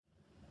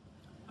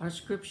Our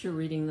scripture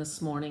reading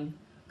this morning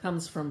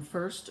comes from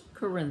 1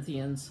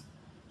 Corinthians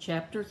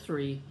chapter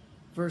 3,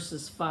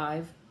 verses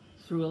 5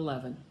 through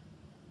 11.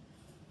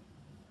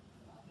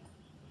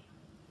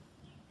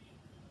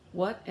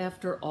 What,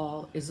 after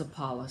all, is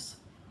Apollos,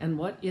 and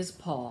what is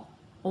Paul?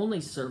 Only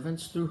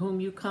servants through whom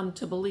you come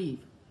to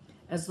believe,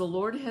 as the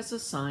Lord has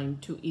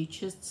assigned to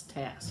each his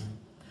task.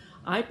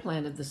 I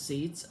planted the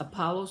seeds,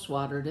 Apollos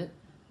watered it,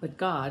 but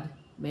God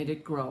made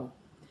it grow.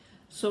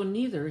 So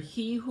neither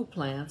he who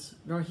plants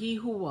nor he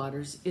who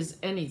waters is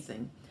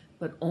anything,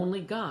 but only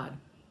God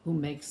who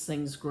makes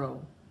things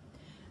grow.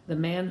 The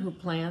man who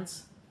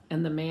plants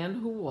and the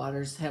man who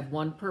waters have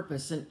one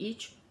purpose, and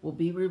each will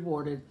be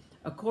rewarded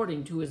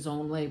according to his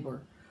own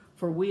labor.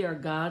 For we are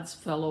God's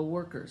fellow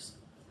workers.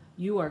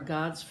 You are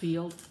God's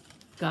field,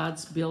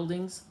 God's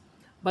buildings.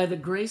 By the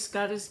grace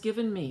God has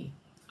given me,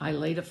 I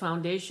laid a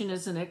foundation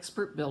as an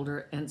expert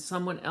builder, and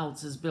someone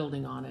else is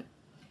building on it.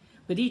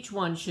 But each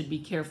one should be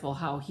careful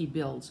how he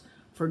builds,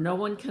 for no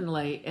one can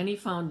lay any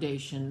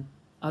foundation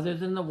other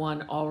than the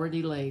one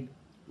already laid,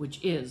 which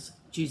is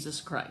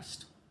Jesus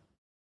Christ.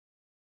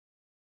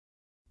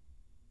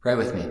 Pray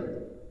with me.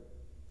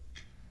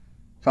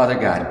 Father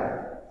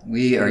God,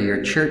 we are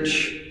your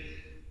church,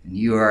 and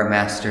you are our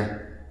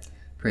master.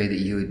 Pray that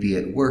you would be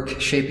at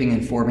work shaping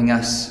and forming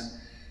us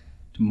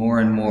to more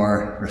and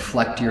more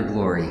reflect your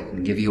glory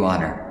and give you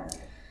honor.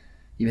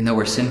 Even though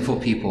we're sinful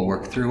people,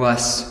 work through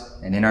us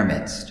and in our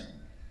midst.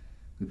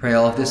 We pray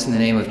all of this in the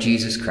name of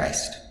Jesus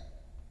Christ.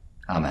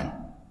 Amen.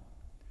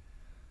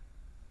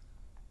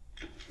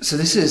 So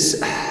this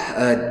is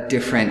a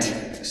different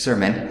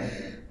sermon,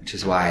 which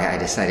is why I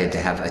decided to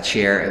have a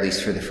chair, at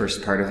least for the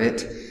first part of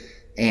it,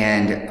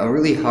 and a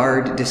really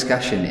hard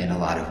discussion in a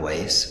lot of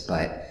ways.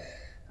 But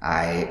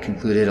I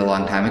concluded a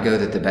long time ago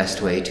that the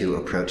best way to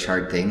approach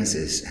hard things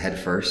is head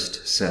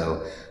first.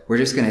 So we're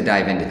just going to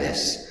dive into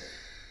this.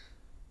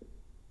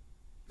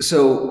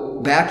 So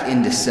back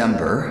in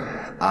December,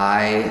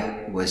 I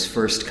was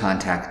first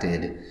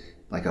contacted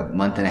like a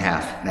month and a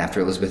half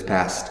after Elizabeth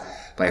passed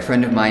by a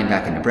friend of mine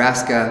back in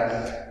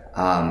Nebraska,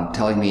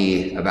 telling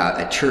me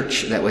about a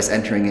church that was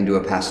entering into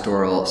a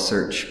pastoral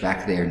search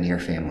back there near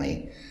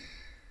family.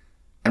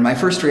 And my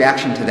first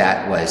reaction to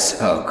that was,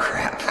 oh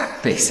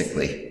crap,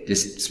 basically,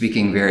 just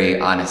speaking very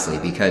honestly,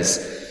 because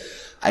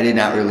I did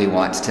not really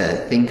want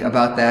to think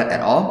about that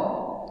at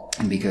all,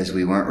 and because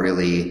we weren't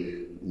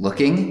really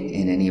looking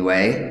in any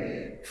way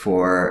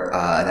for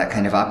that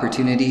kind of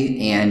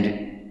opportunity.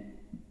 And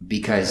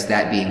because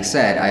that being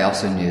said, I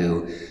also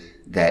knew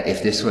that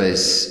if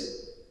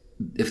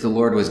the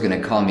Lord was going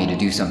to call me to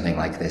do something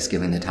like this,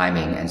 given the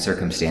timing and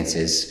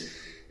circumstances,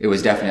 it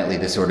was definitely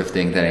the sort of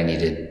thing that I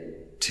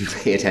needed to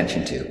pay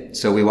attention to.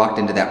 So we walked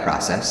into that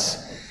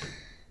process,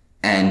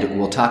 and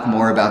we'll talk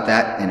more about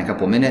that in a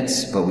couple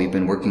minutes, but we've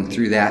been working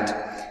through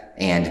that.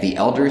 And the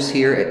elders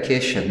here at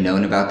Kish have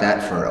known about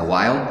that for a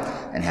while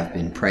and have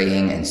been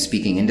praying and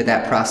speaking into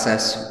that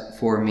process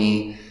for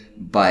me.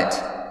 But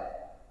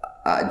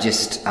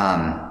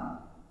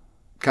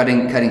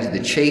cutting to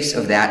the chase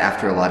of that,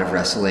 after a lot of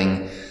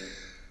wrestling,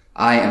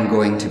 I am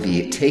going to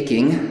be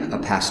taking a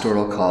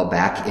pastoral call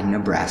back in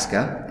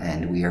Nebraska,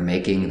 and we are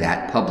making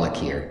that public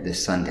here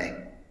this Sunday.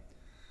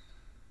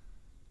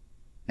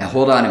 Now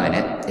hold on a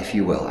minute, if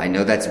you will. I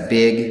know that's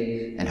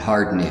big and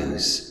hard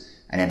news.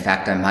 And in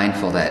fact, I'm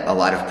mindful that a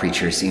lot of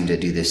preachers seem to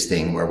do this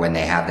thing where when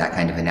they have that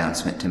kind of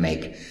announcement to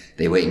make,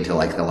 they wait until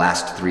like the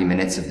last 3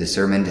 minutes of the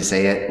sermon to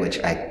say it, which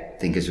I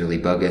think is really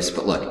bogus.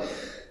 But look,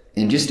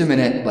 in just a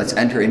minute, let's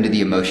enter into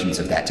the emotions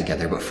of that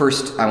together. But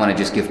first, I want to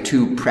just give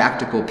 2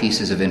 practical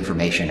pieces of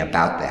information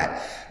about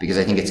that, because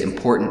I think it's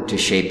important to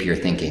shape your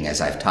thinking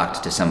as I've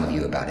talked to some of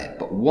you about it.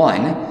 But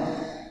one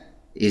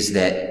is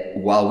that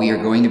while we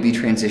are going to be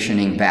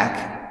transitioning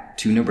back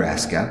to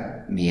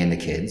Nebraska, me and the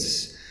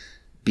kids,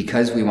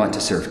 because we want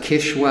to serve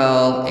Kish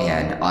well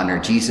and honor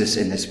Jesus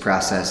in this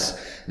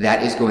process,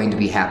 that is going to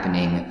be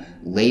happening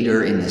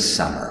later in the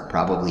summer,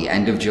 probably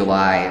end of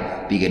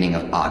July, beginning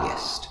of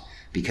August,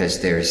 because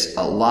there's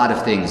a lot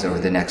of things over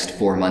the next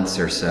 4 months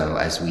or so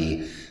as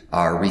we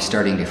are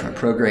restarting different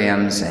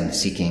programs and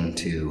seeking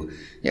to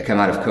come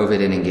out of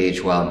COVID and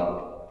engage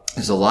well.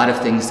 There's a lot of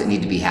things that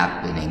need to be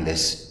happening.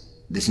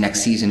 This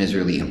next season is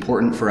really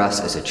important for us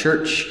as a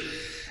church,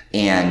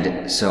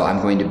 and so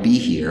I'm going to be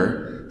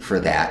here for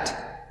that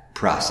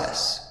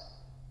process.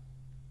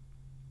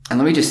 And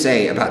let me just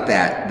say about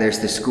that, there's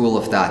the school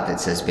of thought that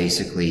says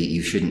basically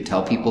you shouldn't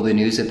tell people the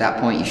news at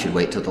that point. You should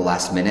wait till the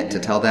last minute to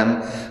tell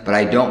them. But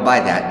I don't buy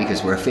that,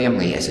 because we're a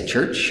family as a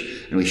church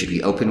and we should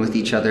be open with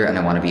each other, and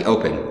I want to be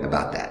open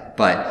about that.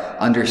 But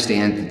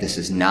understand that this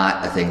is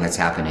not a thing that's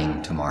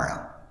happening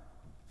tomorrow.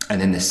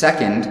 And then the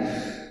second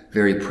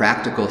very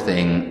practical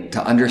thing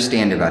to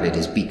understand about it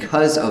is,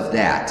 because of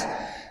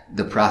that,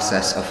 the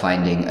process of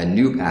finding a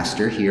new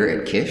pastor here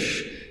at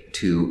Kish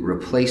to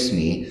replace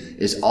me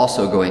is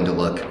also going to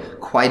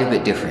look quite a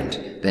bit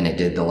different than it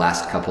did the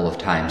last couple of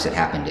times it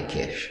happened at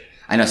Kish.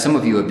 I know some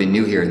of you have been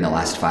new here in the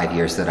last 5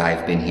 years that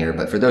I've been here,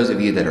 but for those of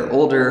you that are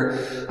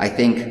older, I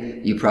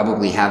think you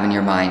probably have in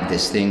your mind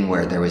this thing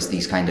where there was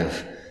these kind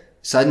of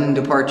sudden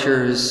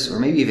departures, or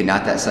maybe even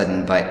not that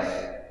sudden,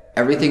 but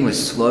everything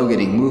was slow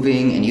getting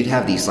moving, and you'd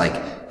have these like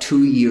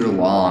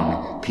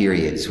 2-year-long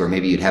periods where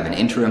maybe you'd have an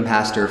interim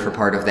pastor for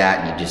part of that,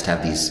 and you'd just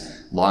have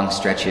these long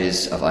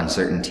stretches of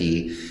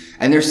uncertainty.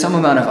 And there's some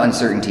amount of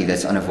uncertainty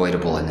that's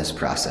unavoidable in this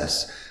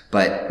process.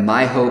 But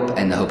my hope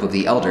and the hope of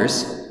the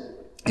elders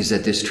is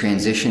that this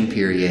transition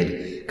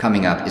period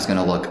coming up is going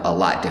to look a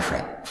lot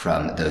different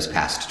from those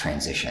past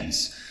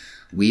transitions.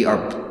 We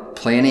are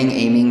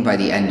aiming by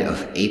the end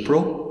of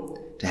April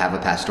to have a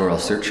pastoral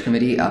search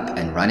committee up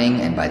and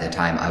running, and by the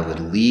time I would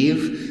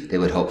leave, they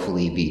would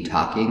hopefully be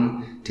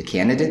talking to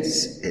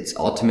candidates. It's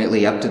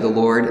ultimately up to the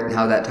Lord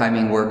how that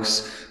timing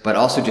works, but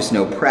also just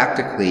know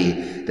practically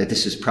that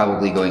this is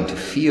probably going to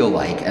feel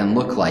like and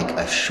look like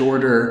a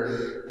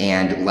shorter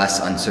and less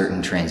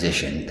uncertain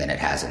transition than it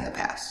has in the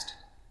past.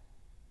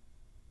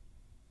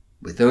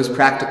 With those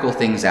practical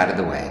things out of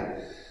the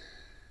way,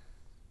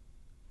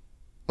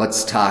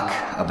 let's talk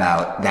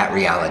about that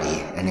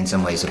reality, and in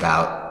some ways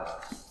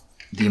about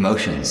the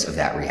emotions of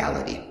that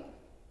reality.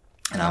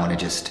 And I want to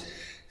just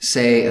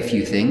say a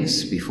few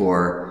things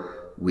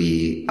before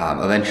we,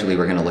 eventually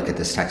we're going to look at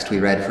this text we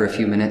read for a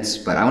few minutes,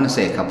 but I want to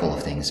say a couple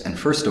of things. And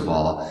first of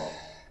all,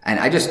 and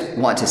I just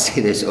want to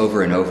say this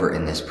over and over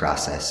in this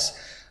process,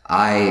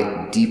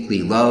 I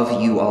deeply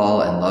love you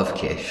all and love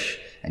Kish,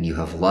 and you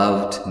have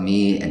loved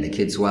me and the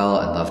kids well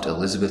and loved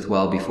Elizabeth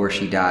well before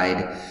she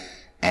died.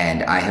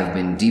 And I have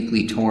been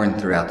deeply torn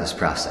throughout this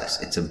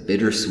process. It's a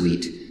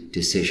bittersweet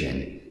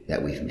decision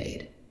that we've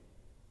made.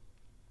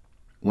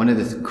 One of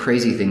the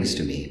crazy things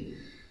to me,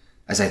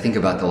 as I think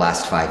about the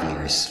last 5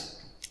 years,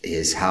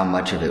 is how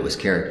much of it was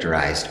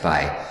characterized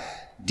by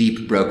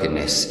deep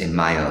brokenness in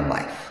my own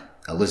life.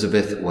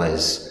 Elizabeth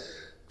was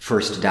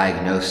first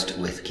diagnosed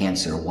with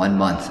cancer 1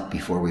 month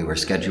before we were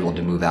scheduled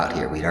to move out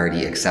here. We'd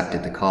already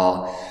accepted the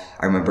call.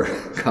 I remember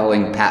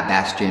calling Pat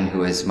Bastian, who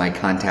was my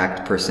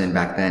contact person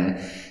back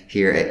then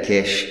here at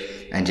Kish,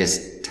 and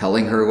just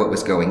telling her what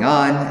was going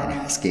on and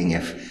asking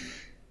if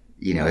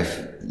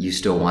you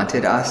still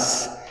wanted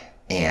us.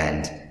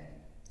 And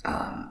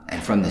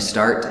from the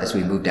start, as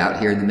we moved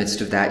out here in the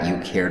midst of that,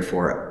 you cared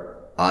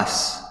for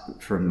us,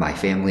 for my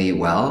family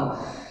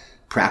well.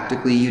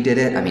 Practically, you did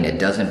it. I mean,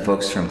 12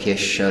 folks from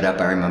Kish showed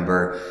up. I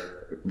remember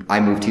I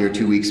moved here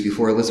 2 weeks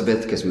before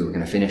Elizabeth because we were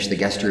going to finish the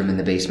guest room in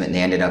the basement, and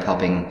they ended up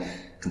helping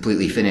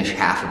completely finish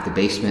half of the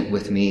basement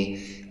with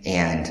me.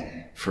 And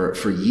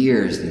for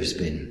years, there's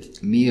been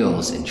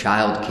meals and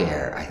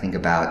childcare. I think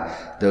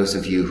about those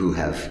of you who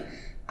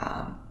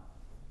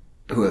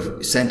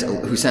sent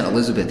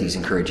Elizabeth these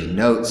encouraging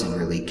notes and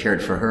really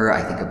cared for her.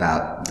 I think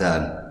about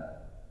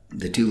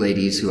the 2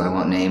 ladies who I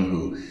won't name,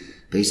 who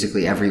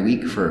basically every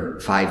week for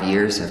 5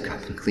 years have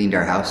come and cleaned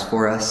our house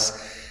for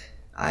us.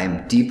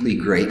 I'm deeply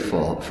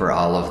grateful for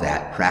all of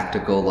that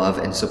practical love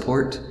and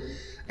support,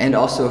 and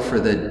also for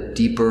the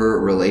deeper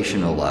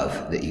relational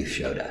love that you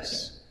showed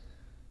us.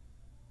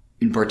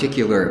 In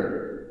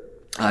particular,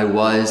 I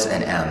was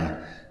and am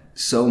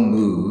so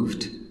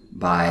moved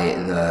by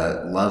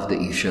the love that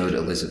you showed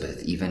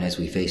Elizabeth, even as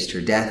we faced her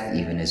death,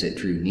 even as it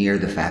drew near,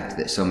 the fact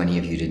that so many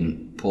of you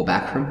didn't pull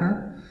back from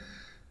her,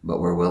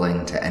 but were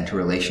willing to enter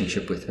a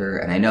relationship with her.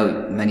 And I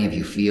know many of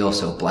you feel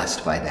so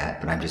blessed by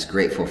that, but I'm just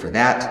grateful for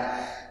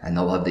that and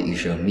the love that you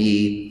showed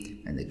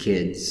me and the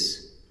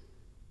kids.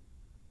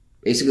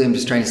 Basically, I'm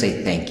just trying to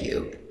say thank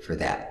you for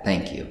that.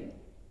 Thank you.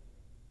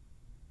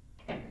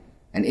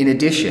 And in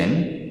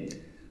addition,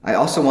 I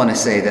also want to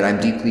say that I'm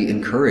deeply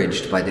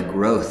encouraged by the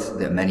growth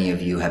that many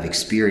of you have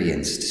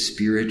experienced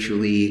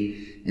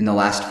spiritually in the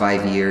last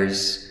 5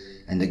 years,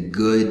 and the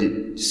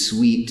good,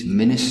 sweet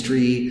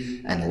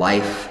ministry and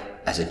life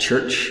as a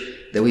church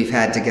that we've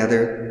had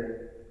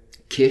together.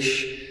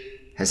 Kish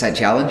has had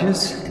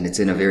challenges, and it's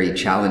in a very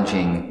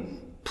challenging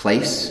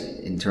place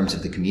in terms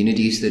of the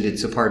communities that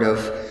it's a part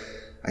of.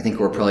 I think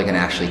we're probably going to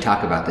actually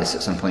talk about this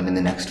at some point in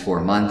the next 4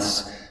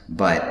 months.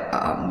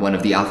 But one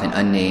of the often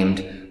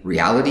unnamed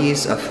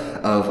realities of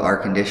our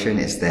condition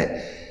is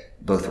that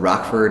both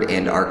Rockford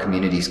and our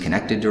communities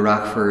connected to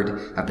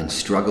Rockford have been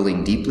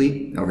struggling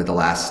deeply over the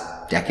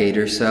last decade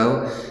or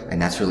so, and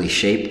that's really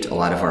shaped a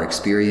lot of our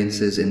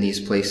experiences in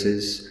these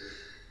places.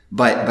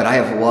 But I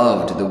have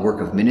loved the work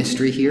of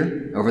ministry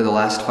here over the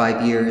last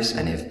 5 years,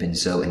 and have been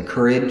so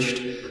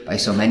encouraged by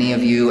so many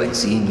of you and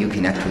seeing you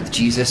connect with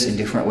Jesus in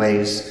different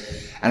ways.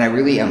 And I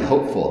really am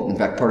hopeful. In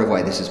fact, part of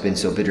why this has been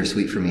so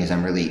bittersweet for me is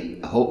I'm really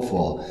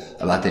hopeful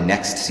about the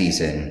next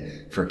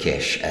season for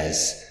Kish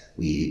as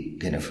we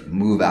kind of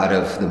move out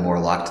of the more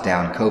locked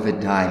down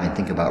COVID time and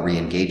think about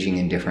re-engaging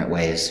in different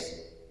ways.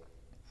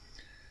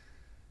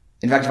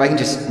 In fact, if I can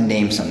just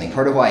name something,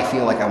 part of why I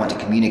feel like I want to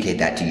communicate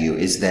that to you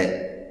is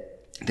that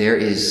there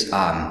is,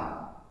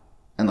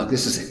 and look,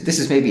 this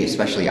is maybe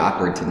especially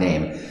awkward to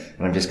name,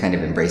 but I'm just kind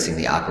of embracing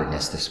the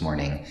awkwardness this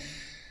morning.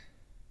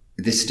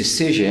 This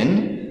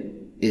decision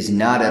is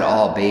not at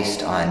all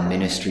based on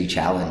ministry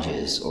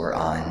challenges or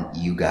on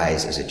you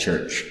guys as a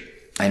church.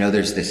 I know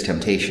there's this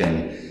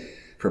temptation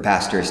for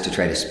pastors to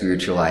try to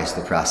spiritualize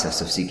the process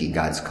of seeking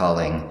God's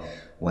calling,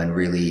 when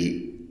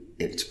really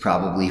It's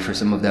probably for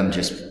some of them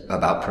just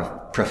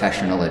about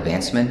professional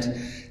advancement.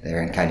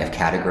 They're in kind of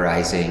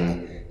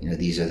categorizing,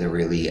 these are the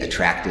really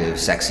attractive,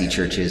 sexy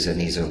churches and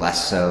these are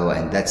less so.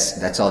 And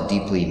that's all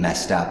deeply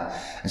messed up.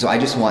 And so I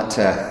just want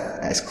to,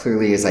 as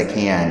clearly as I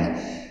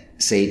can,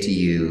 say to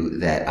you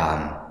that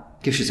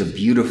Gish is a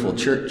beautiful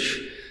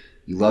church.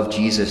 You love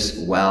Jesus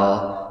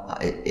well.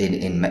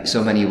 In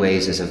so many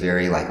ways is a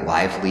very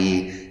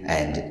lively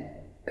and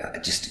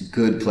just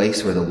good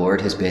place where the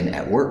Lord has been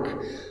at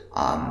work.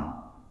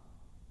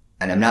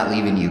 And I'm not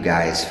leaving you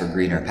guys for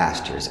greener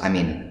pastures. I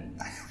mean,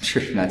 I'm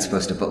sure you're not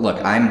supposed to, but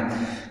look,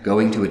 I'm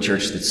going to a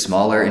church that's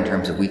smaller in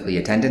terms of weekly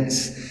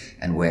attendance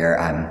and where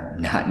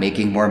I'm not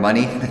making more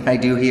money than I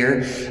do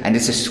here. And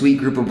it's a sweet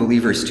group of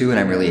believers too, and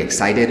I'm really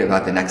excited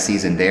about the next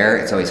season there.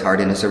 It's always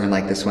hard in a sermon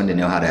like this one to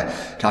know how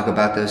to talk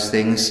about those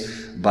things.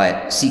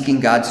 But seeking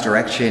God's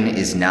direction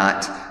is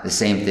not the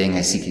same thing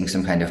as seeking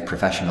some kind of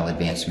professional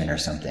advancement or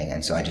something.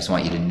 And so I just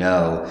want you to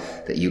know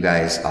that you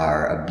guys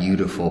are a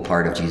beautiful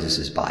part of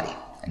Jesus's body.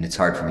 And it's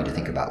hard for me to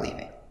think about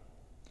leaving.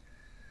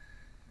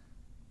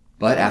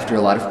 But after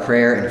a lot of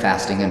prayer and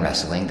fasting and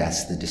wrestling,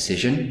 that's the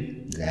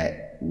decision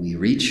that we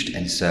reached.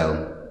 And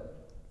so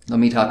let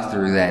me talk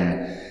through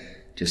then,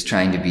 just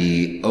trying to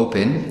be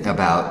open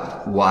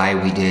about why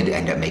we did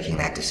end up making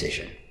that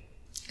decision.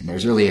 And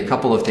there's really a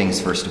couple of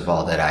things, first of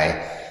all, that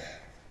I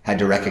had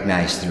to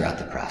recognize throughout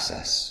the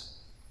process.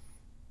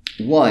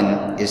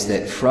 One is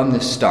that from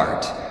the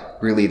start,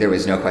 really there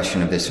was no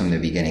question of this from the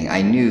beginning.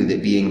 I knew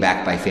that being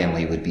back by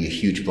family would be a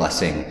huge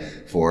blessing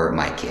for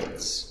my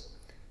kids.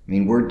 I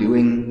mean, we're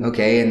doing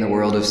okay in the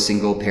world of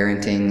single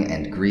parenting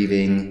and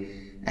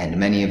grieving, and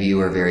many of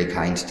you are very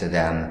kind to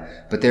them,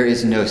 but there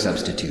is no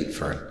substitute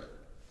for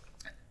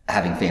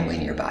having family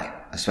nearby,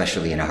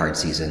 especially in a hard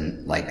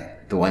season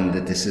like the one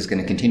that this is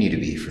going to continue to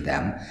be for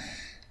them.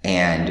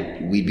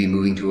 And we'd be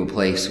moving to a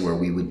place where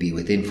we would be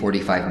within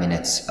 45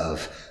 minutes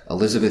of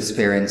Elizabeth's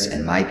parents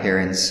and my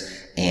parents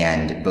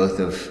and both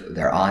of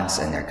their aunts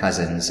and their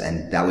cousins,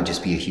 and that would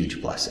just be a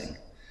huge blessing.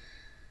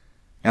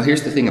 Now,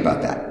 here's the thing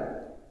about that.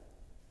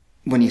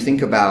 When you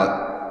think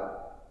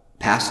about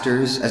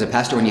pastors, as a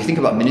pastor, when you think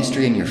about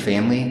ministry in your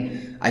family,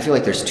 I feel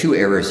like there's two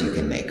errors you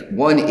can make.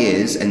 One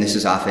is, and this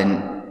is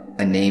often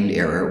a named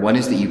error, one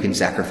is that you can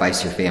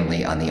sacrifice your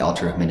family on the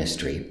altar of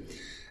ministry,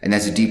 and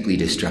that's deeply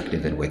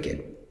destructive and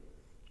wicked.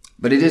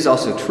 But it is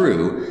also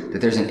true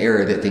that there's an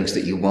error that thinks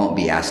that you won't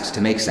be asked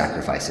to make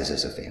sacrifices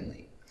as a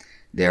family.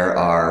 There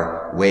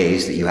are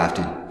ways that you have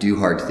to do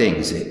hard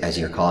things as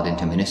you're called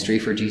into ministry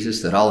for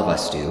Jesus, that all of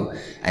us do.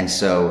 And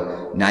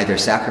so neither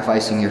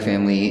sacrificing your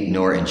family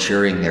nor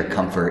ensuring their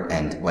comfort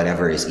and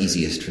whatever is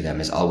easiest for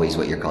them is always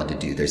what you're called to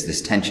do. There's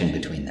this tension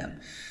between them.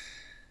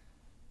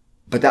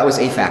 But that was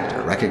a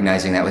factor,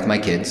 recognizing that with my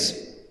kids.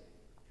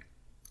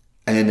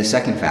 And then the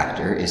second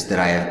factor is that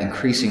I have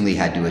increasingly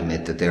had to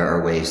admit that there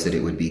are ways that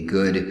it would be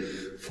good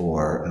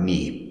for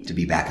me to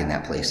be back in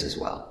that place as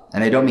well.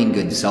 And I don't mean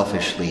good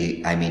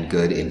selfishly, I mean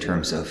good in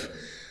terms of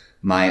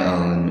my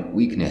own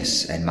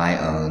weakness and my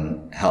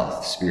own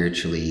health,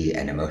 spiritually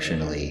and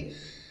emotionally.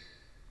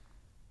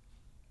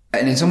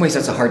 And in some ways,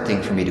 that's a hard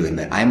thing for me to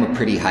admit. I'm a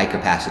pretty high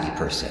capacity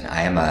person.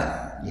 I am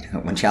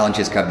when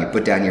challenges come, you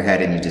put down your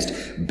head and you just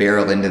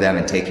barrel into them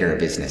and take care of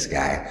business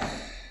guy.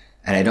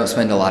 And I don't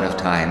spend a lot of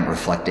time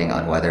reflecting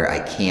on whether I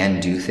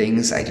can do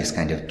things. I just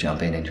kind of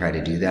jump in and try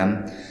to do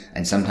them.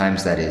 And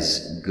sometimes that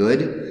is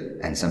good,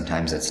 and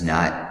sometimes that's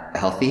not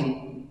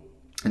healthy.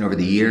 And over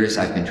the years,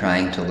 I've been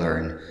trying to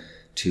learn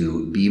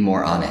to be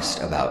more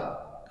honest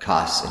about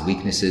costs and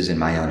weaknesses in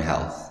my own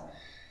health.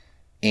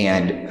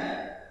 And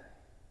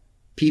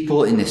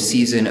people in this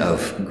season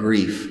of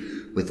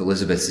grief with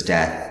Elizabeth's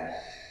death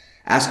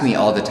ask me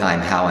all the time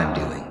how I'm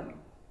doing,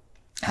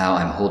 how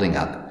I'm holding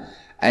up.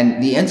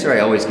 And the answer I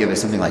always give is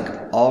something like,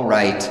 all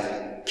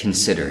right,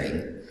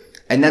 considering.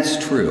 And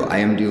that's true. I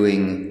am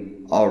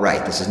doing all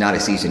right. This is not a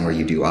season where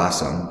you do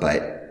awesome,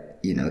 but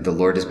the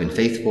Lord has been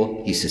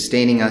faithful. He's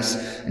sustaining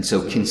us. And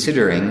so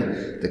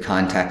considering the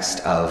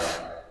context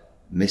of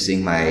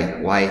missing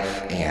my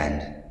wife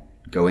and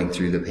going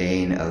through the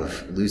pain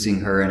of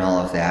losing her and all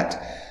of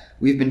that,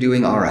 we've been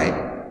doing all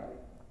right.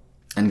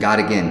 And God,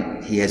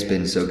 again, He has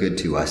been so good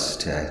to us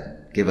to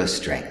give us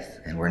strength,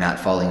 and we're not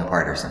falling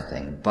apart or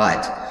something.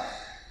 But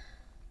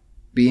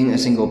being a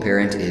single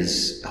parent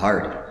is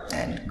hard,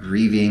 and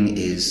grieving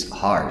is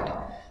hard,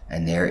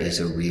 and there is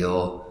a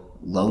real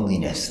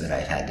loneliness that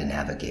I've had to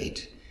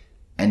navigate.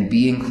 And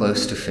being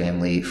close to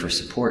family for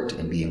support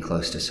and being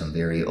close to some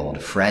very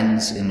old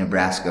friends in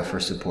Nebraska for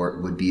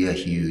support would be a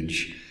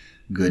huge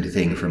good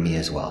thing for me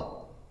as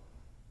well.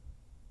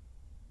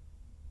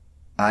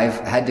 I've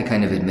had to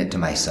kind of admit to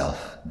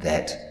myself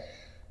that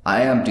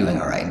I am doing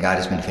all right and God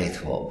has been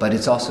faithful, but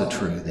it's also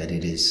true that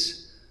it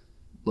is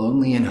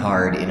lonely and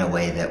hard in a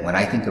way that when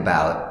I think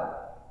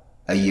about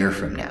a year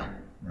from now,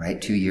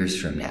 right, 2 years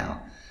from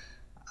now,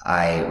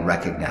 I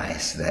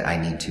recognize that I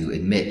need to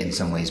admit in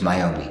some ways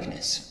my own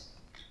weakness.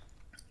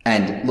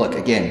 And look,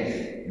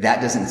 again,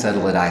 that doesn't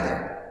settle it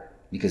either,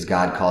 because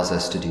God calls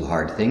us to do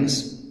hard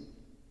things,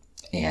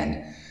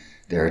 and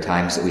There are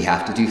times that we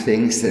have to do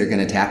things that are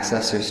going to tax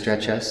us or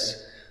stretch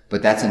us,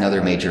 but that's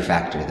another major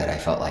factor that I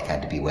felt like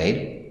had to be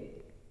weighed.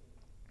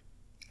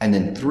 And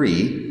then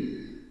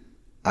 3,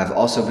 I've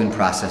also been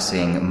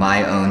processing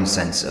my own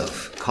sense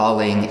of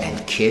calling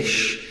and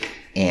kish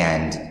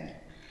and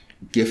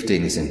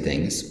giftings and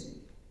things.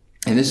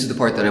 And this is the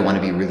part that I want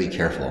to be really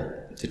careful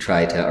to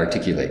try to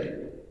articulate,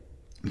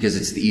 because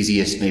it's the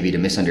easiest maybe to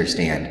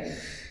misunderstand.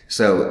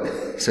 So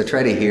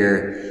try to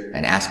hear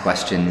and ask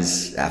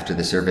questions after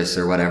the service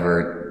or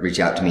whatever.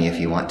 Reach out to me if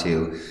you want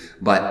to.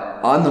 But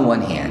on the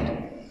one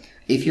hand,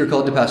 if you're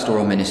called to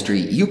pastoral ministry,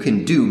 you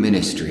can do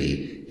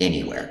ministry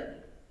anywhere.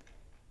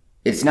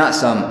 It's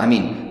not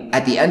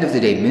at the end of the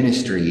day,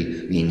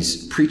 ministry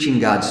means preaching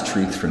God's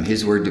truth from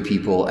His word to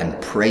people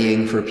and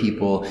praying for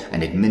people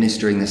and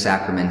administering the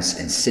sacraments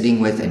and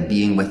sitting with and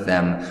being with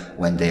them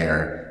when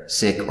they're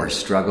sick or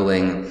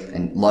struggling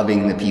and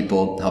loving the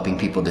people, helping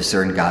people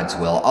discern God's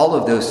will. All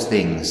of those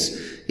things,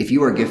 if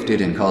you are gifted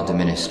and called to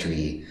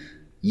ministry,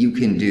 you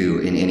can do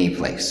in any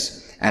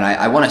place. And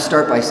I want to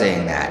start by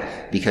saying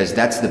that because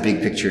that's the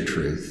big picture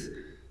truth.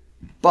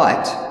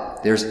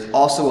 But there's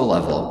also a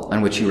level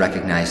on which you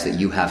recognize that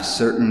you have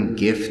certain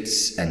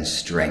gifts and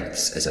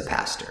strengths as a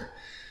pastor.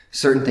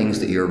 Certain things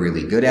that you're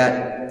really good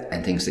at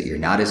and things that you're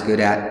not as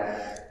good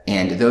at.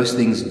 And those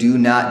things do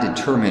not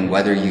determine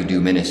whether you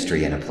do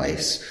ministry in a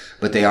place,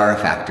 but they are a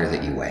factor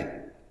that you weigh.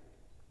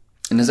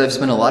 And as I've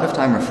spent a lot of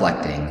time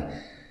reflecting,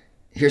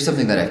 here's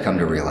something that I've come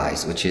to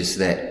realize, which is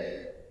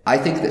that I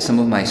think that some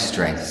of my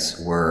strengths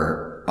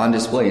were on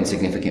display in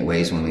significant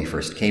ways when we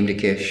first came to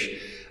Kish.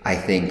 I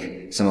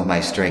think some of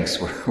my strengths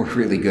were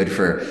really good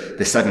for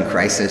the sudden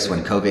crisis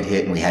when COVID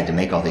hit and we had to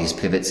make all these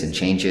pivots and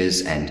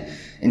changes. And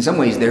in some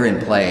ways they're in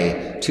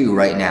play too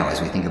right now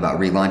as we think about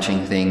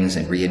relaunching things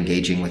and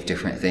re-engaging with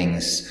different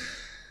things.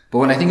 But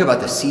when I think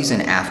about the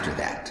season after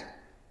that,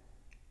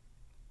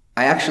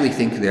 I actually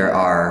think there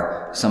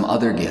are some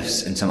other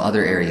gifts and some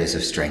other areas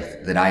of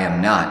strength that I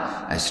am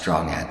not as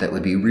strong at that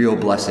would be real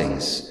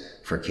blessings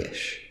for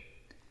Kish.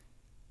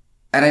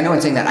 And I know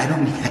in saying that, I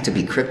don't mean that to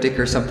be cryptic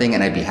or something,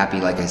 and I'd be happy,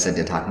 like I said,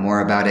 to talk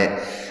more about it.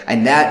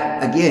 And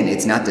that, again,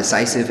 it's not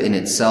decisive in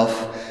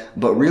itself,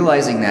 but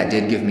realizing that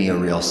did give me a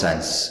real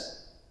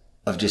sense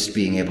of just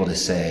being able to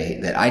say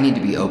that I need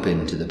to be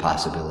open to the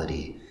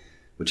possibility,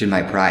 which in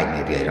my pride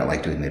maybe I don't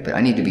like to admit, but I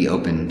need to be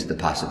open to the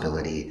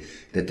possibility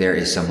that there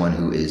is someone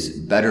who is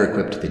better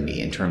equipped than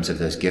me in terms of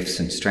those gifts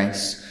and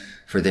strengths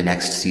for the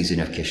next season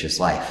of Kish's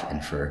life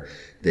and for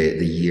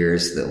the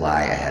years that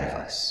lie ahead of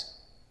us.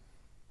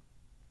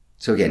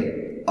 So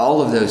again, all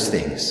of those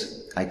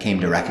things I came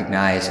to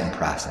recognize and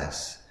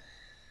process.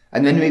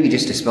 And then maybe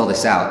just to spell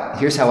this out,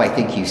 here's how I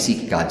think you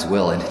seek God's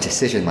will in a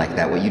decision like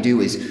that. What you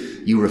do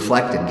is you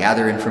reflect and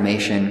gather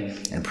information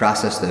and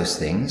process those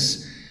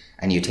things.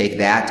 And you take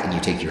that and you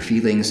take your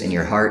feelings and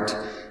your heart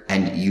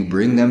and you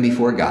bring them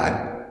before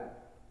God.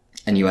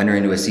 And you enter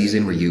into a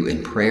season where you,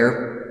 in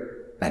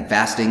prayer and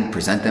fasting,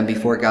 present them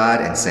before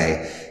God and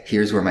say,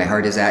 here's where my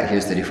heart is at.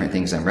 Here's the different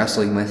things I'm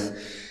wrestling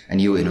with. And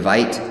you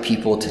invite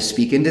people to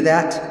speak into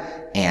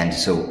that. And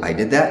so I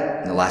did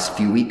that in the last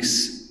few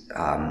weeks.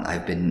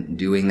 I've been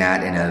doing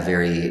that in a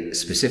very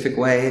specific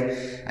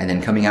way. And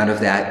then coming out of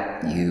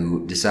that,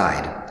 you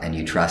decide and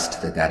you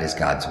trust that that is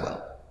God's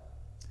will.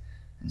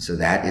 And so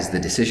that is the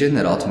decision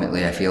that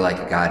ultimately I feel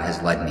like God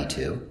has led me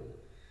to.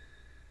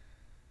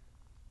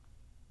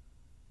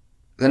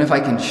 Then if I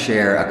can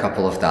share a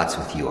couple of thoughts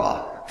with you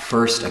all.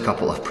 First, a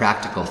couple of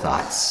practical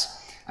thoughts.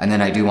 And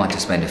then I do want to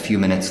spend a few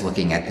minutes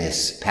looking at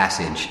this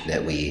passage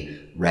that we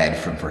read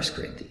from 1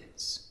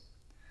 Corinthians.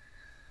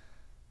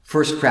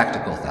 First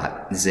practical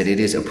thought is that it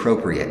is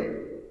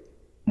appropriate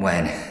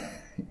when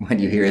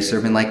you hear a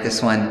sermon like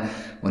this one,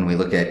 when we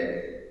look at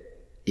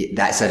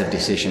that set of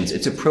decisions,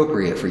 it's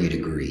appropriate for you to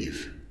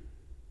grieve.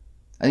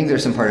 I think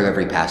there's some part of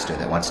every pastor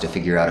that wants to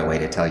figure out a way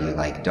to tell you,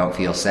 like, don't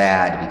feel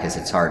sad because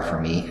it's hard for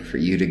me, for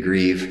you to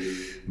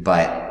grieve,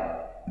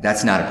 but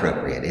that's not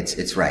appropriate.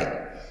 It's right.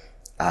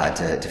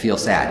 To feel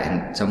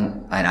sad,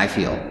 and I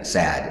feel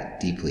sad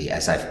deeply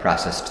as I've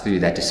processed through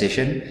that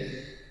decision.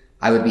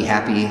 I would be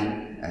happy,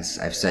 as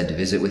I've said, to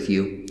visit with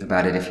you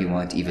about it if you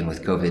want. Even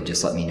with COVID,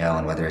 just let me know,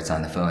 and whether it's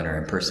on the phone or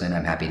in person,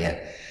 I'm happy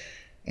to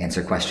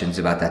answer questions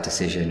about that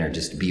decision or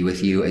just be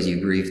with you as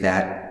you grieve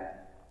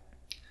that.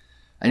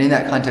 And in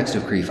that context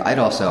of grief, I'd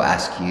also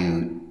ask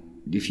you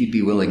if you'd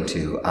be willing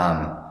to.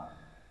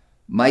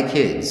 My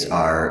kids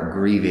are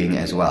grieving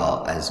as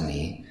well as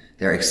me.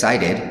 They're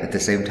excited at the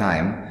same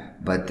time,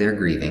 but they're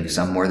grieving,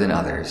 some more than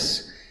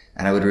others.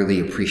 And I would really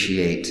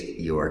appreciate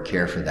your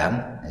care for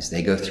them as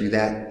they go through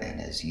that and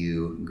as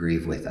you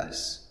grieve with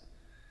us.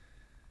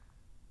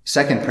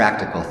 Second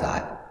practical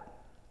thought.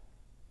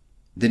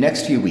 The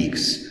next few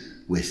weeks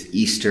with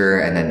Easter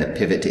and then the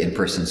pivot to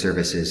in-person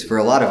services, for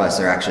a lot of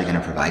us are actually going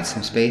to provide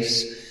some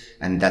space.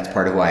 And that's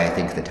part of why I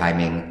think the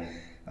timing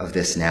of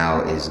this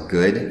now is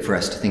good for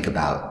us to think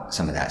about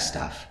some of that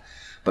stuff.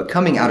 But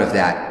coming out of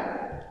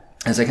that,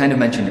 as I kind of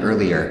mentioned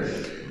earlier,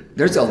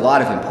 there's a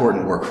lot of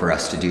important work for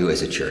us to do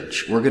as a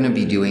church. We're going to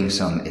be doing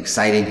some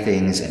exciting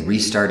things and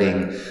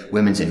restarting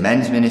women's and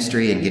men's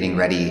ministry and getting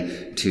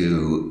ready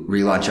to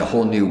relaunch a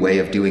whole new way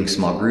of doing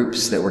small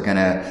groups that we're going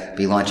to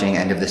be launching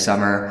end of the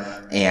summer.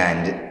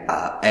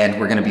 And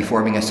we're going to be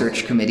forming a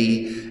search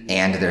committee,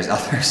 and there's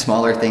other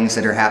smaller things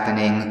that are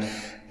happening.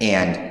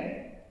 And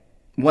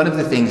one of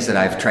the things that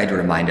I've tried to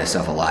remind us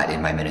of a lot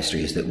in my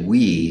ministry is that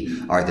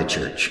we are the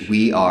church.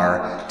 We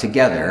are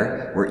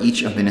together. We're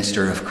each a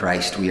minister of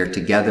Christ. We are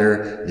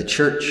together, the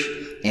church.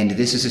 And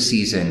this is a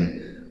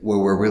season where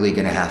we're really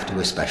going to have to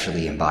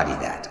especially embody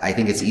that. I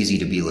think it's easy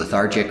to be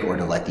lethargic or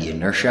to let the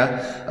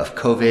inertia of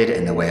COVID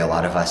and the way a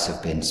lot of us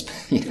have been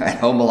at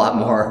home a lot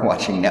more,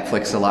 watching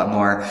Netflix a lot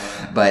more,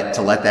 but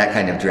to let that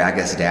kind of drag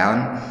us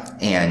down.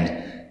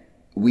 And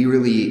we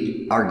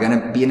really are going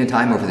to be in a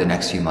time over the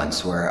next few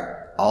months where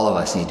all of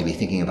us need to be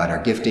thinking about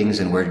our giftings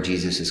and where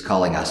Jesus is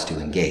calling us to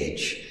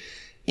engage.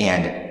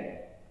 And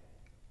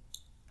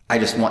I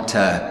just want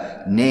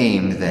to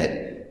name that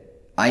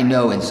I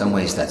know in some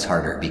ways that's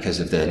harder because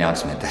of the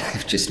announcement that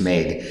I've just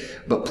made,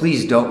 but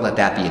please don't let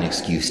that be an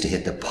excuse to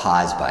hit the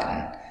pause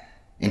button.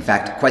 In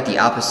fact, quite the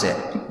opposite.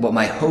 What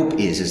my hope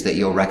is that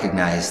you'll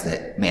recognize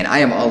that, man, I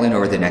am all in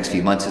over the next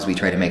few months as we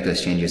try to make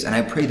those changes, and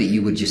I pray that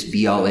you would just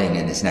be all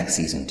in this next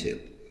season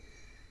too.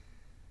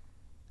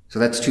 So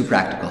that's 2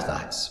 practical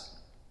thoughts.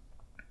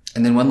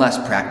 And then one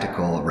last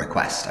practical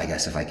request, I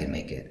guess, if I can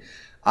make it.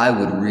 I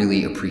would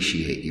really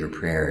appreciate your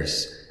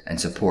prayers and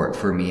support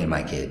for me and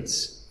my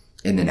kids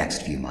in the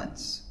next few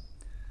months.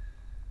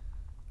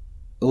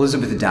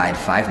 Elizabeth died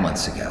 5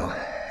 months ago,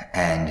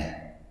 and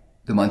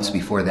the months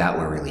before that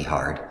were really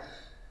hard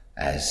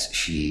as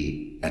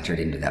she entered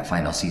into that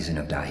final season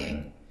of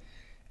dying.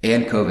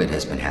 And COVID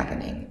has been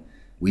happening.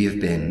 We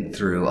have been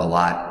through a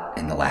lot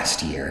in the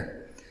last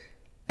year.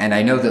 And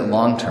I know that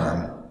long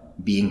term,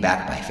 being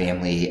back by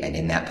family and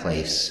in that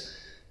place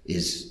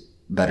is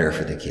better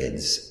for the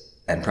kids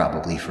and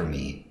probably for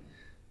me.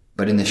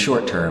 But in the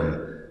short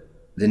term,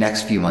 the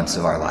next few months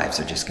of our lives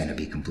are just going to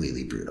be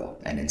completely brutal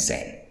and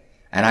insane.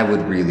 And I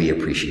would really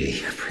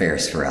appreciate your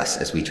prayers for us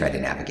as we try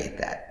to navigate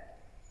that.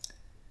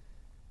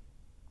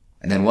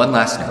 And then one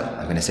last note.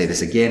 I'm going to say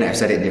this again. I've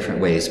said it in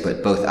different ways,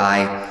 but both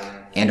I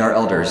and our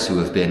elders who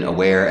have been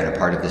aware and a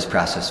part of this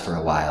process for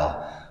a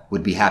while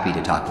would be happy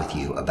to talk with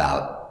you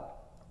about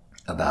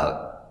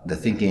the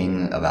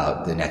thinking,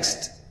 about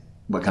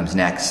what comes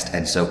next.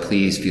 And so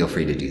please feel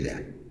free to do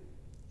that.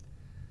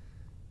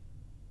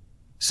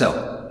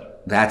 So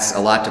that's a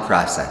lot to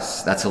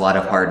process. That's a lot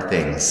of hard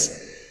things.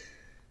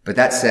 But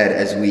that said,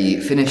 as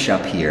we finish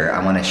up here,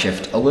 I want to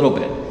shift a little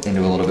bit into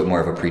a little bit more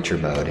of a preacher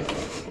mode.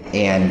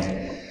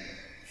 And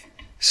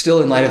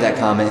still in light of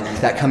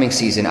that coming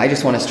season, I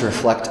just want us to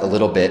reflect a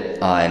little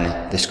bit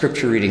on the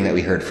scripture reading that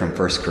we heard from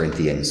 1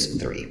 Corinthians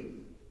 3.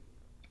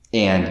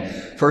 And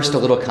first, a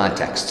little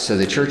context. So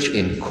the church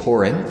in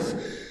Corinth,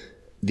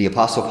 the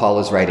Apostle Paul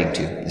is writing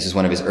to. This is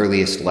one of his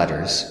earliest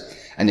letters.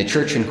 And the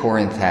church in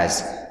Corinth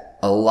has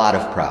a lot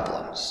of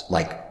problems,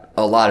 like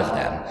a lot of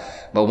them.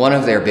 But one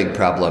of their big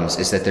problems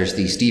is that there's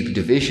these deep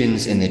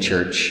divisions in the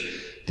church,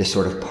 this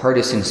sort of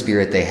partisan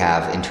spirit they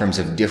have in terms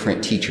of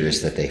different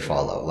teachers that they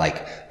follow,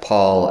 like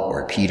Paul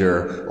or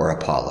Peter or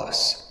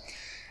Apollos.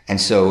 And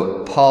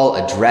so Paul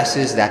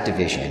addresses that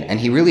division, and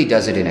he really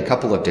does it in a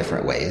couple of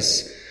different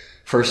ways.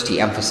 First, he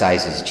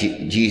emphasizes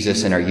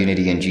Jesus and our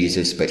unity in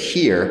Jesus, but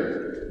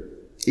here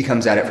he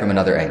comes at it from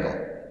another angle.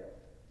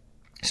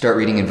 Start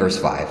reading in verse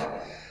 5.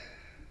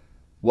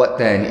 What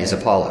then is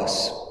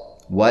Apollos?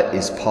 What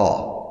is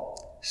Paul?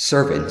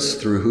 Servants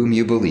through whom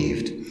you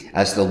believed,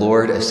 as the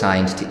Lord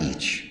assigned to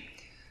each.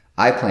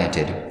 I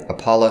planted,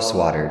 Apollos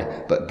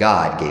watered, but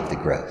God gave the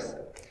growth.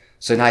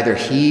 So neither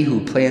he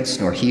who plants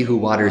nor he who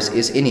waters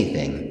is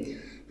anything,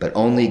 but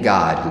only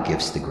God who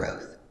gives the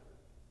growth.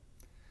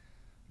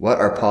 What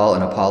are Paul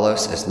and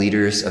Apollos as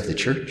leaders of the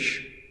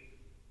church?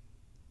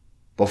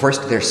 Well,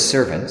 first, they're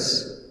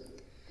servants.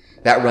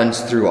 That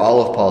runs through all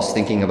of Paul's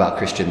thinking about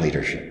Christian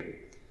leadership.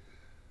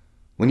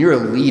 When you're a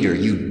leader,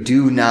 you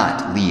do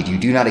not lead. You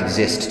do not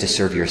exist to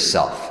serve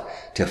yourself,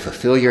 to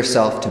fulfill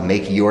yourself, to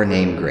make your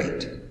name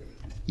great.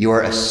 You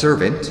are a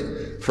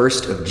servant,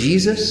 first of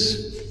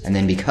Jesus, and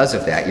then because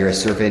of that, you're a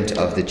servant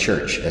of the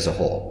church as a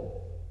whole.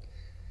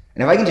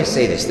 And if I can just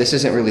say this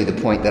isn't really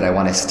the point that I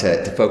want us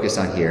to focus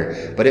on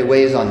here, but it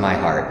weighs on my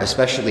heart,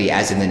 especially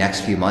as in the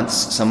next few months,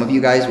 some of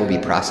you guys will be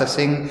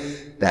processing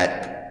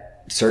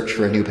that search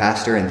for a new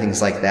pastor and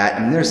things like that. I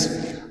mean,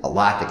 there's a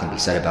lot that can be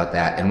said about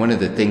that. And one of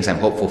the things I'm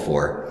hopeful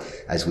for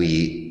as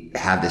we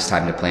have this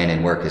time to plan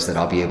and work is that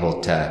I'll be able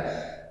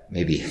to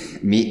maybe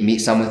meet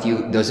some with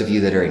you, those of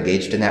you that are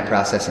engaged in that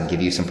process, and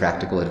give you some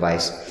practical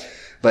advice.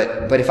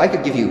 But if I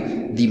could give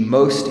you the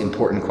most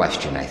important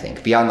question, I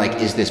think, beyond like,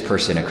 is this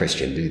person a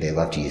Christian? Do they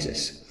love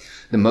Jesus?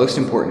 The most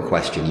important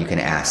question you can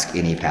ask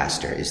any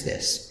pastor is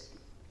this.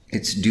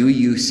 It's, do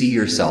you see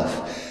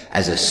yourself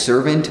as a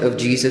servant of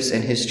Jesus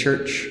and his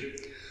church?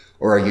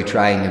 Or are you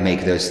trying to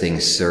make those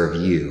things serve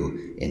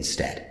you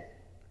instead?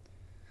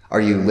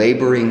 Are you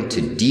laboring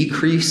to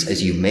decrease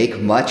as you make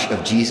much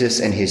of Jesus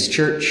and his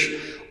church?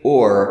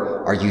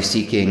 Or are you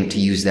seeking to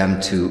use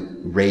them to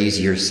raise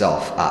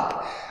yourself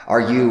up?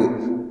 Are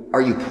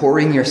you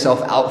pouring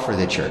yourself out for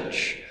the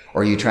church?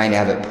 Or are you trying to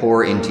have it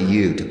pour into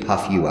you to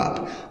puff you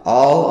up?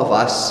 All of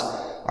us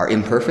are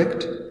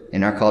imperfect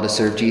in our call to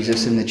serve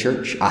Jesus in the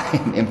church. I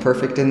am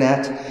imperfect in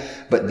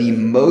that. But the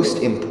most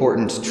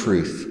important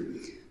truth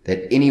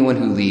that anyone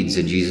who leads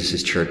in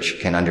Jesus' church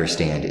can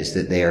understand is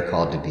that they are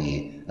called to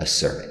be a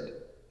servant.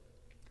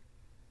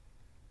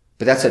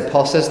 But that said,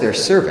 Paul says they're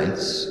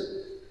servants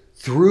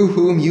through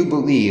whom you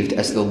believed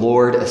as the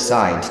Lord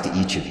assigned to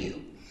each of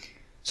you.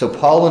 So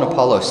Paul and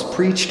Apollos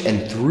preached,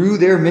 and through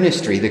their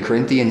ministry, the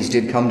Corinthians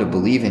did come to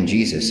believe in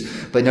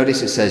Jesus. But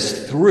notice it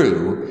says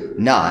through,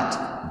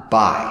 not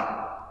by.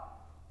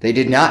 They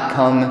did not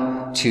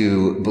come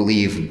to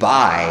believe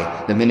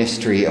by the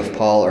ministry of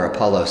Paul or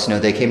Apollos. No,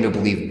 they came to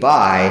believe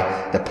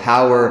by the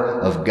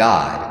power of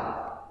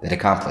God that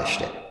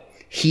accomplished it.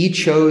 He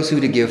chose who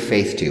to give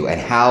faith to and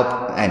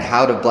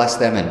how to bless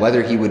them and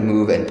whether he would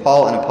move. And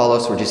Paul and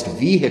Apollos were just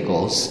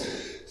vehicles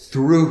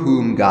through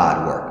whom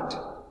God worked.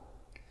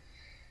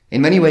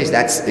 In many ways,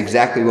 that's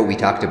exactly what we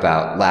talked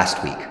about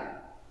last week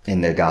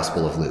in the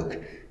Gospel of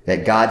Luke,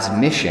 that God's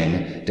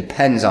mission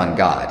depends on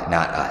God,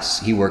 not us.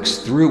 He works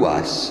through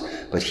us,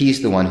 but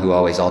he's the one who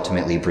always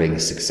ultimately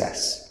brings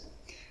success.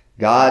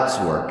 God's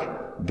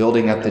work,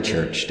 building up the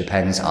church,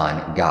 depends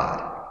on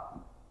God.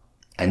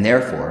 And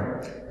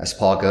therefore, as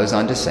Paul goes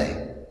on to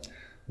say,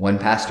 one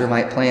pastor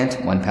might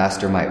plant, one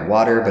pastor might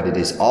water, but it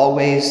is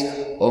always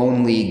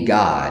only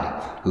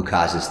God who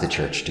causes the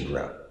church to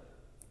grow.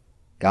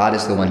 God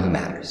is the one who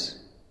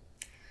matters.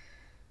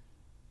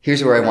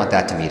 Here's where I want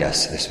that to meet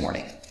us this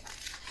morning.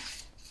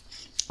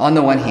 On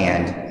the one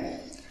hand,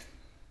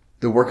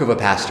 the work of a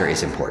pastor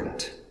is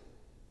important.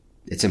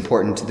 It's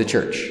important to the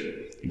church.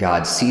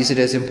 God sees it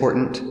as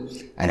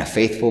important, and a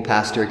faithful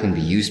pastor can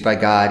be used by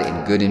God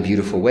in good and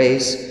beautiful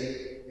ways,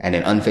 and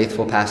an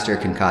unfaithful pastor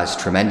can cause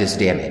tremendous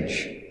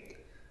damage.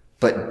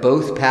 But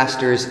both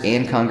pastors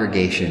and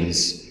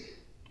congregations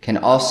can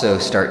also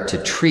start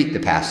to treat the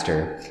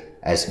pastor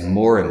as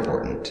more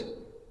important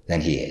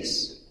than he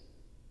is.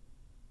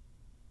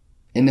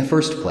 In the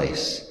first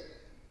place,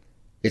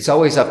 it's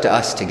always up to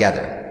us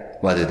together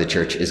whether the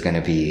church is going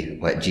to be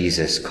what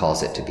Jesus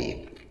calls it to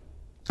be.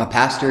 A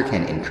pastor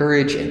can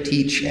encourage and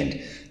teach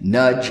and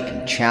nudge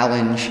and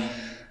challenge,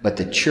 but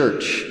the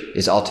church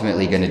is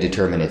ultimately going to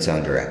determine its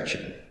own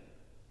direction.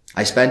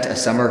 I spent a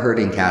summer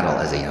herding cattle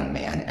as a young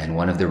man, and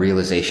one of the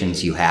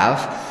realizations you have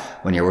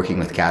when you're working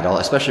with cattle,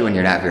 especially when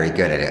you're not very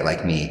good at it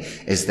like me,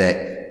 is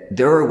that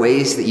there are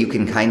ways that you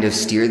can kind of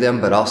steer them,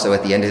 but also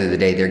at the end of the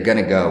day, they're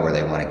going to go where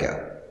they want to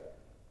go.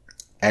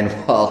 And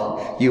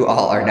while you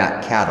all are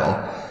not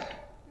cattle,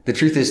 the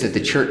truth is that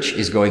the church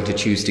is going to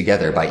choose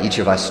together by each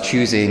of us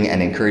choosing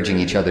and encouraging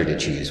each other to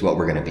choose what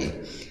we're going to be.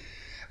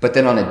 But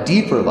then on a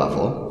deeper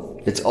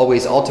level, it's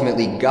always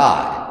ultimately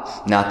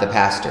God, not the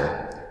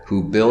pastor,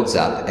 who builds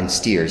up and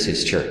steers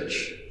his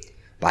church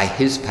by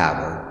his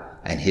power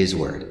and his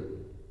word.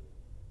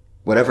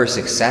 Whatever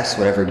success,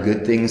 whatever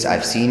good things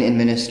I've seen in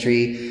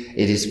ministry,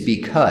 it is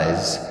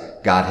because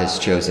God has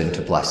chosen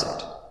to bless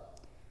it.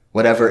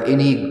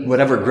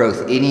 Whatever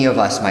growth any of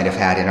us might have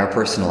had in our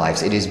personal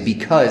lives, it is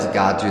because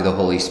God, through the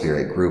Holy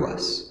Spirit, grew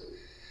us.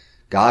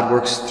 God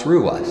works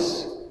through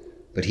us,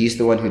 but he's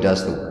the one who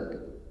does the work.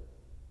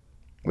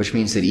 Which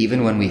means that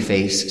even when we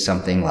face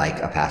something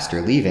like a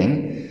pastor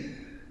leaving,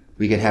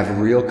 we can have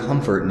real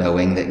comfort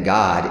knowing that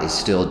God is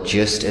still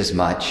just as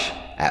much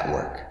at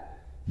work.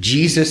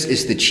 Jesus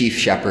is the chief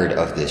shepherd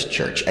of this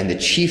church, and the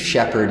chief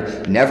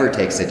shepherd never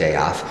takes a day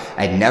off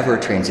and never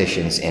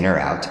transitions in or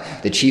out.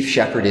 The chief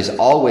shepherd is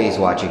always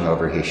watching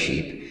over his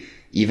sheep,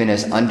 even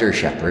as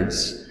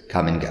under-shepherds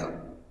come and go.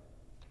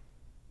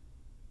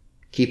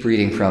 Keep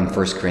reading from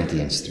 1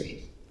 Corinthians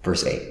 3,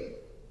 verse 8.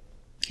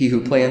 He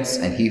who plants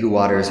and he who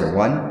waters are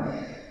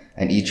one,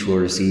 and each will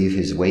receive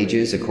his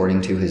wages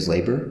according to his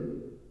labor.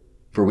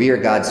 For we are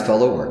God's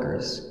fellow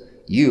workers.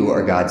 You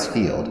are God's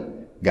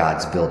field,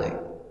 God's building.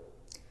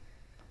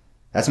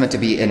 That's meant to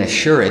be an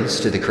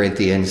assurance to the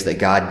Corinthians that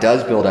God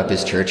does build up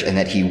his church and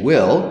that he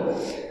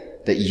will,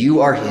 that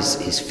you are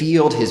his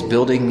field, his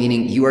building,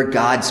 meaning you are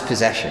God's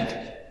possession.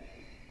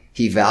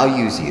 He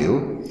values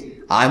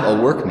you. I'm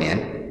a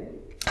workman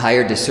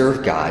hired to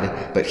serve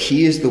God, but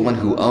he is the one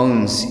who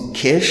owns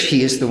Kish.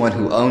 He is the one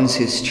who owns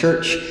his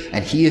church,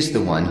 and he is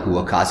the one who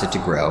will cause it to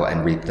grow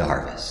and reap the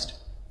harvest.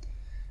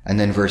 And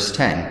then verse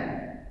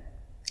 10,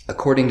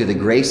 according to the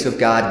grace of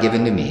God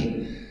given to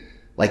me,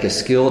 like a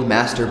skilled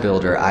master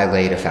builder, I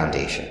laid a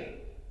foundation,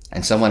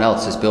 and someone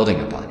else is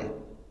building upon it.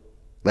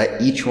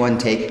 Let each one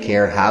take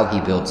care how he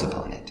builds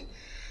upon it.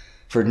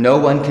 For no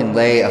one can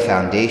lay a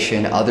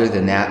foundation other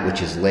than that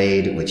which is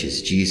laid, which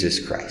is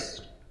Jesus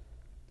Christ.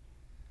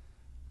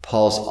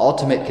 Paul's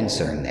ultimate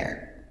concern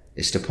there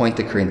is to point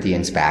the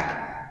Corinthians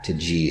back to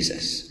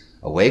Jesus,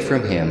 away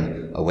from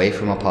him, away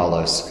from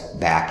Apollos,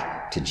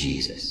 back to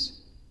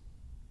Jesus.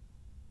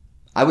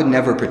 I would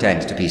never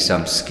pretend to be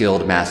some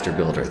skilled master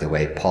builder the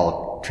way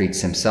Paul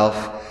treats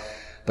himself,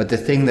 but the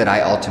thing that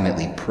I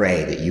ultimately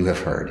pray that you have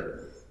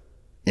heard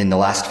in the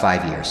last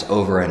 5 years,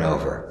 over and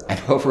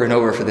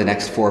over for the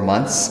next 4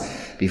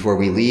 months before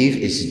we leave,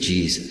 is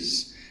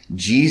Jesus.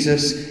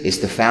 Jesus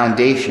is the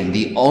foundation,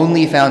 the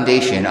only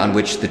foundation on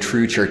which the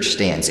true church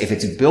stands. If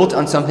it's built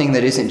on something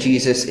that isn't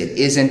Jesus, it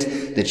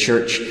isn't the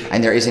church,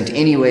 and there isn't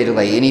any way to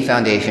lay any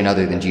foundation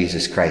other than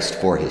Jesus Christ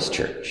for his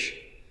church.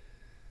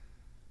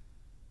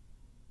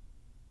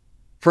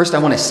 First, I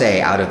want to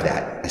say out of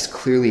that, as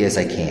clearly as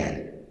I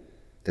can,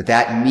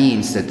 that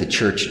means that the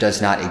church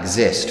does not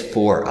exist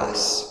for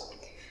us.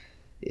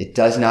 It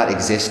does not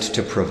exist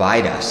to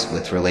provide us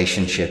with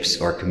relationships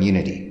or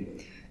community.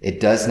 It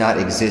does not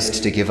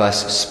exist to give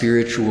us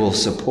spiritual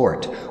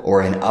support or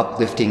an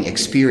uplifting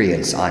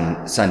experience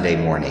on Sunday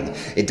morning.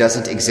 It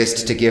doesn't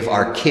exist to give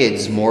our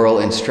kids moral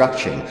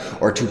instruction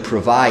or to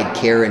provide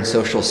care and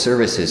social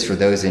services for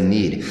those in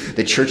need.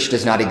 The church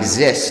does not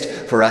exist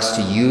for us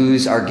to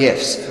use our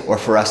gifts or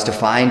for us to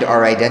find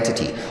our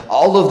identity.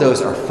 All of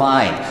those are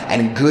fine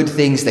and good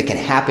things that can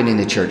happen in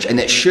the church and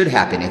that should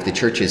happen if the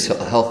church is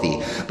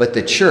healthy. But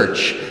the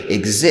church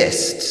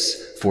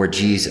exists for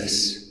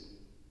Jesus.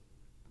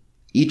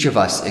 Each of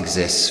us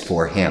exists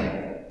for him.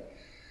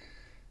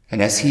 And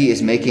as he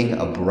is making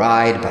a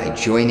bride by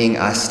joining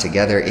us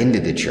together into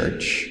the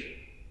church,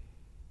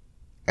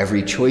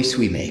 every choice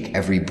we make,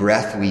 every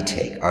breath we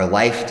take, our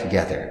life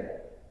together,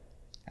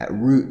 at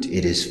root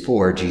it is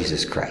for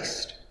Jesus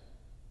Christ.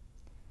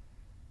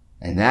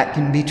 And that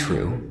can be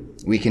true.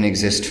 We can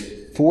exist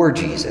for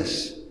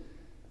Jesus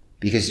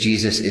because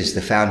Jesus is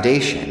the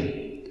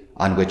foundation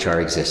on which our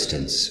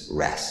existence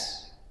rests.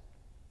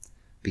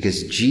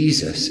 Because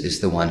Jesus is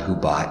the one who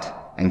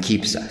bought and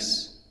keeps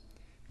us.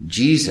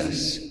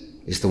 Jesus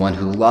is the one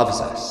who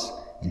loves us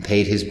and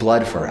paid his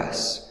blood for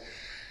us.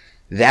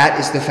 That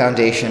is the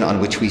foundation on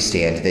which we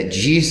stand, that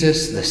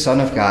Jesus, the Son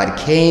of God,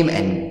 came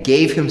and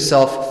gave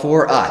himself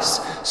for us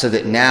so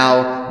that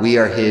now we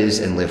are his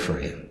and live for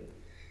him.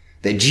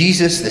 That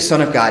Jesus, the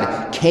Son of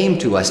God, came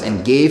to us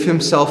and gave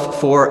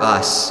himself for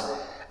us,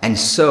 and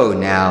so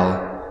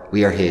now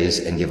we are his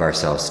and give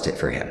ourselves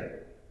for him.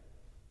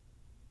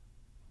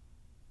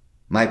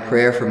 My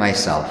prayer for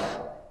myself,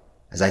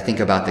 as I think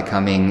about the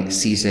coming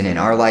season in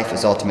our life,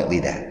 is ultimately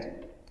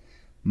that.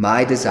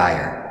 My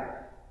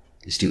desire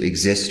is to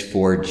exist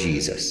for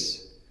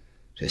Jesus,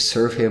 to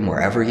serve him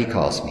wherever he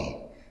calls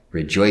me,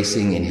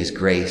 rejoicing in his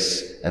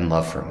grace and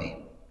love for me.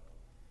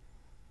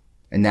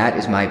 And that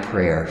is my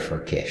prayer for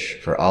Kish,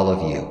 for all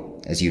of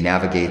you, as you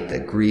navigate the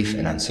grief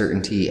and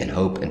uncertainty and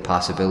hope and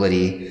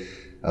possibility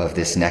of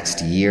this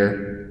next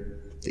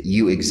year, that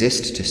you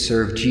exist to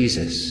serve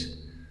Jesus,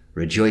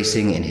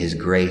 rejoicing in his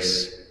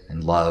grace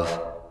and love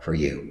for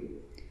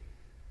you.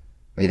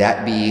 May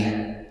that be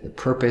the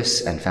purpose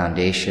and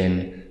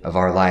foundation of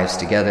our lives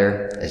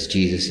together as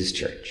Jesus'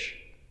 church.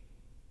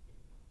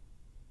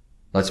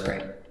 Let's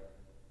pray.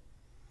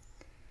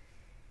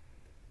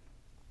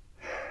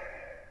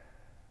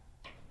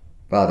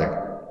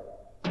 Father,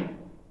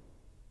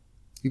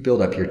 you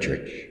build up your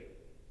church.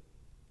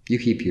 You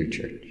keep your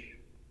church.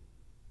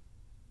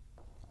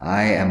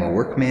 I am a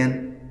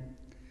workman,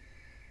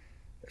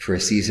 for a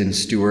season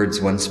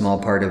stewards one small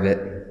part of it,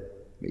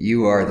 but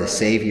you are the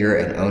Savior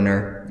and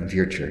owner of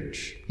your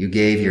church. You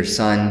gave your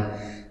Son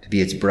to be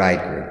its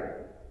bridegroom.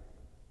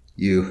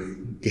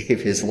 You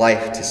gave his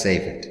life to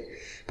save it.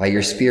 By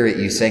your Spirit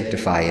you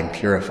sanctify and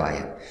purify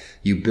it.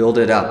 You build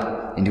it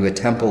up into a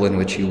temple in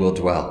which you will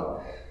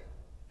dwell.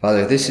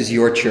 Father, this is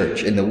your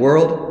church. In the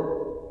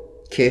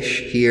world,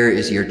 Kish, here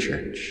is your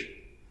church.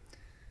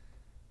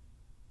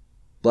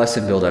 Bless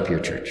and build up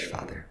your church,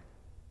 Father.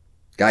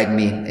 Guide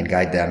me and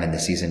guide them in the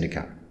season to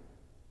come.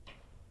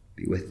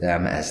 Be with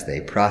them as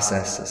they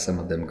process, as some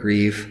of them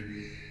grieve.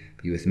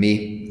 Be with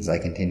me as I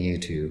continue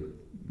to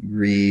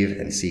grieve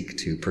and seek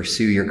to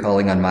pursue your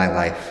calling on my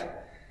life.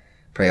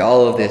 Pray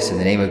all of this in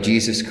the name of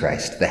Jesus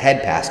Christ, the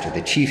head pastor,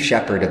 the chief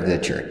shepherd of the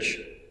church.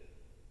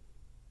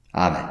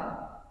 Amen.